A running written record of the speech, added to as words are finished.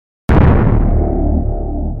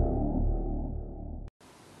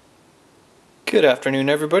Good afternoon,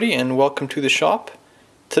 everybody, and welcome to the shop.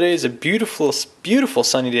 Today is a beautiful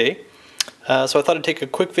sunny day, so I thought I'd take a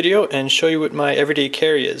quick video and show you what my everyday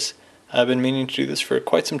carry is. I've been meaning to do this for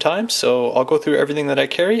quite some time, so I'll go through everything that I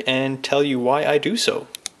carry and tell you why I do so.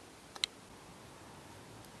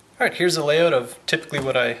 Alright, here's the layout of typically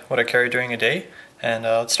what I carry during a day, and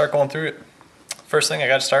let's start going through it. First thing I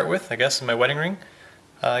got to start with, I guess, is my wedding ring.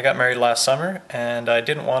 I got married last summer, and I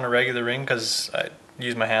didn't want a regular ring because I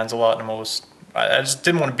use my hands a lot, and I just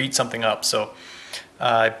didn't want to beat something up. So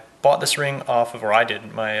I bought this ring off of, or I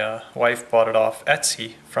did. My wife bought it off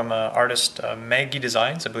Etsy from artist Maggie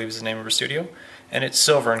Designs, I believe is the name of her studio, and it's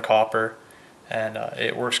silver and copper, and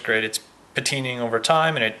it works great. It's patining over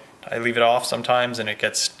time, and I leave it off sometimes, and it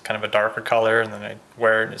gets kind of a darker color, and then I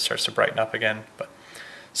wear it, and it starts to brighten up again. But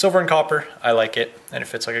silver and copper, I like it, and it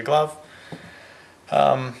fits like a glove.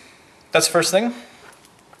 That's the first thing.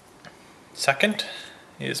 Second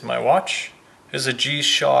is my watch. This is a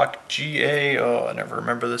G-Shock GA, I never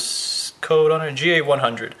remember this code on it,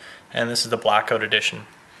 GA100, and this is the blackout edition.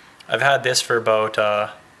 I've had this for about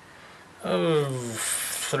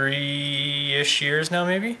 3-ish years now,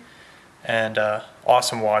 maybe, and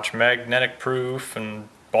awesome watch, magnetic proof and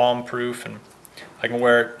bomb proof, and I can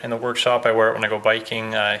wear it in the workshop. I wear it when I go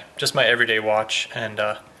biking. Just my everyday watch, and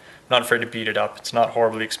not afraid to beat it up. It's not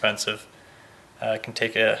horribly expensive. I can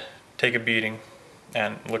take a beating,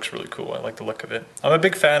 and it looks really cool. I like the look of it. I'm a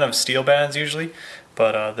big fan of steel bands usually,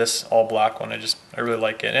 but this all black one, I really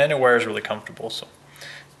like it, and it wears really comfortable. So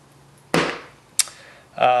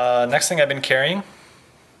next thing I've been carrying,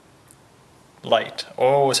 light.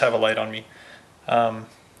 Always have a light on me.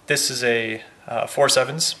 This is a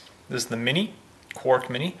 4.7s. This is the mini, Quark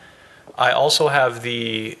mini. I also have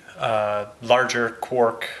the larger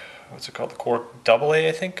Quark, what's it called? The Quark AA,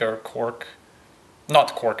 I think, or Quark, not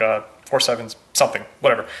the Quark, 4.7s, something,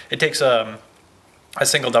 whatever. It takes a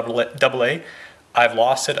single AA. I've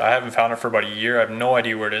lost it. I haven't found it for about a year. I have no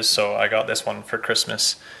idea where it is, so I got this one for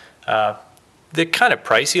Christmas. They're kind of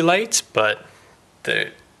pricey lights, but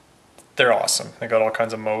they're awesome. They got all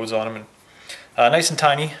kinds of modes on them, and nice and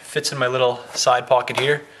tiny. Fits in my little side pocket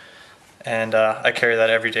here, and I carry that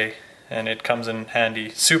every day, and it comes in handy,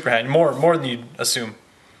 super handy, more than you'd assume.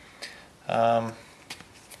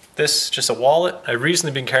 This, just a wallet. I've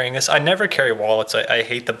recently been carrying this. I never carry wallets. I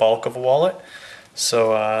hate the bulk of a wallet.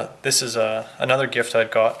 So this is another gift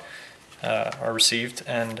I'd got or received,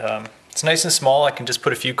 and it's nice and small. I can just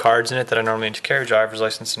put a few cards in it that I normally need to carry, driver's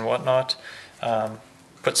license and whatnot.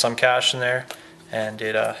 Put some cash in there, and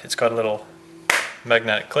it's got a little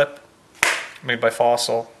magnetic clip made by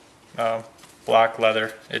Fossil, black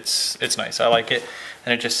leather. It's nice. I like it,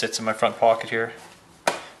 and it just sits in my front pocket here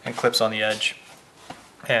and clips on the edge.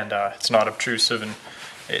 And it's not obtrusive, and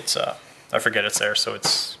it's I forget it's there, so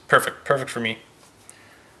it's perfect for me.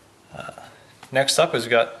 Next up is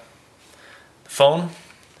we got the phone,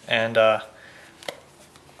 and I'm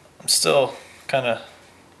still kind of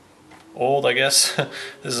old, I guess.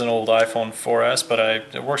 This is an old iPhone 4S, but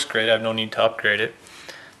it works great. I have no need to upgrade it.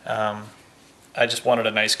 I just wanted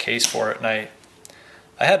a nice case for it, and I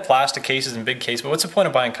had plastic cases and big cases, but what's the point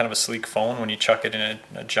of buying kind of a sleek phone when you chuck it in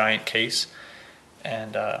a giant case?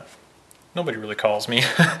 And nobody really calls me.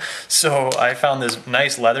 So I found this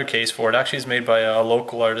nice leather case for it. Actually, it's made by a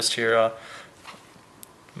local artist here,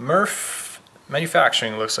 Murph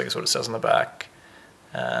Manufacturing, looks like is what it says on the back,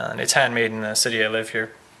 and it's handmade in the city I live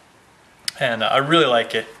here, and I really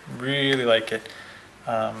like it,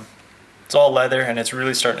 it's all leather, and it's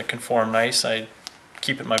really starting to conform nice. I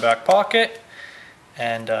keep it in my back pocket,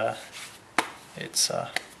 and it's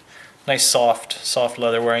nice soft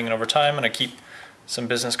leather, wearing it over time, and I keep some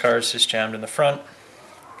business cards just jammed in the front.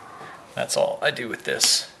 That's all I do with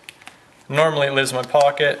this. Normally it lives in my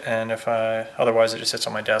pocket, and otherwise it just sits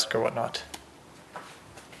on my desk or whatnot.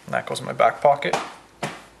 And that goes in my back pocket.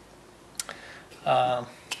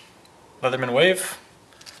 Leatherman Wave.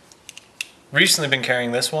 Recently been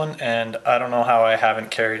carrying this one, and I don't know how I haven't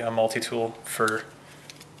carried a multi-tool for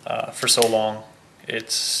so long.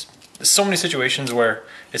 There's so many situations where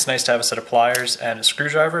it's nice to have a set of pliers and a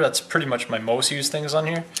screwdriver. That's pretty much my most used things on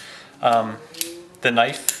here. The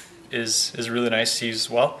knife is really nice to use as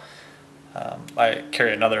well. I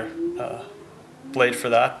carry another blade for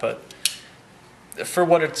that, but for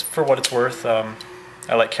what it's worth, I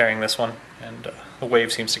like carrying this one, and the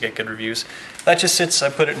Wave seems to get good reviews. That just sits. I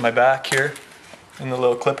put it in my back here, in the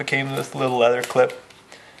little clip it came with, the little leather clip.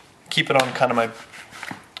 Keep it on kind of my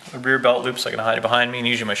rear belt loop so I can hide it behind me, and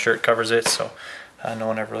usually my shirt covers it, so no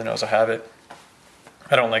one ever really knows I have it.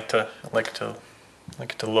 I don't like it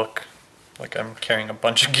to look like I'm carrying a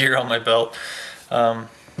bunch of gear on my belt.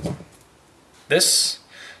 This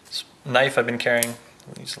knife I've been carrying,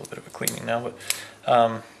 needs a little bit of a cleaning now, but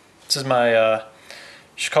this is my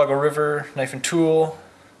Chicago River knife and tool.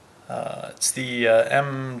 It's the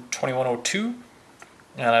M2102,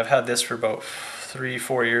 and I've had this for about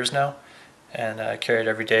 3-4 years now, and I carry it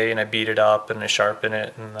every day, and I beat it up and I sharpen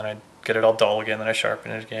it, and then I get it all dull again, then I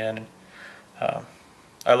sharpen it again. And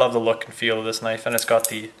I love the look and feel of this knife, and it's got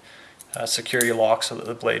the security lock so that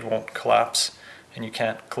the blade won't collapse, and you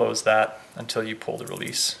can't close that until you pull the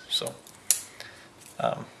release. So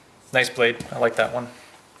nice blade, I like that one.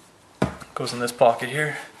 Goes in this pocket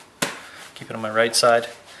here, keep it on my right side.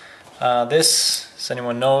 This, as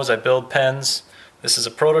anyone knows, I build pens. This is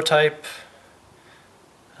a prototype.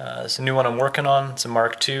 It's a new one I'm working on. It's a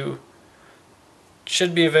Mark II.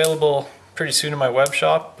 Should be available pretty soon in my web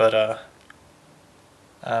shop, but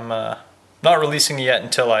I'm not releasing it yet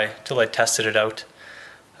until I tested it out,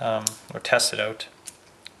 or test it out.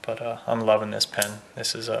 But I'm loving this pen.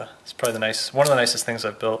 This is it's probably one of the nicest things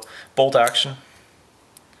I've built. Bolt action,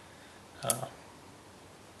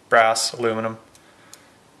 brass, aluminum.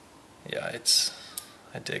 Yeah,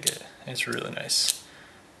 I dig it. It's really nice.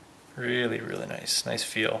 Really, really nice. Nice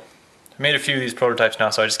feel. I've made a few of these prototypes now,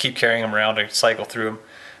 so I just keep carrying them around. I cycle through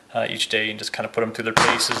them each day and just kind of put them through their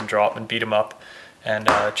paces and drop them and beat them up, and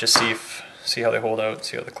just see how they hold out,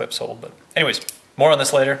 see how the clips hold. But anyways, more on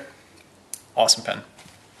this later. Awesome pen.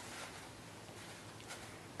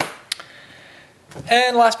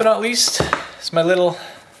 And last but not least, it's my little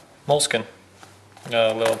Moleskine,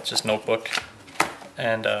 little just notebook,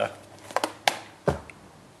 and I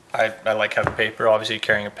like having paper. Obviously,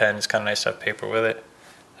 carrying a pen is kind of nice to have paper with it.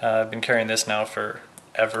 I've been carrying this now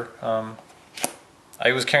forever.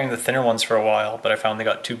 I was carrying the thinner ones for a while, but I found they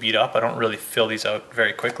got too beat up. I don't really fill these out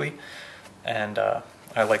very quickly, and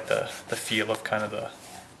I like the feel of kind of the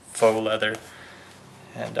faux leather,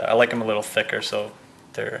 and I like them a little thicker, so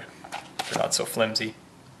they're not so flimsy.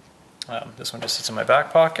 This one just sits in my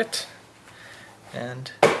back pocket, and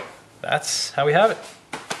that's how we have it.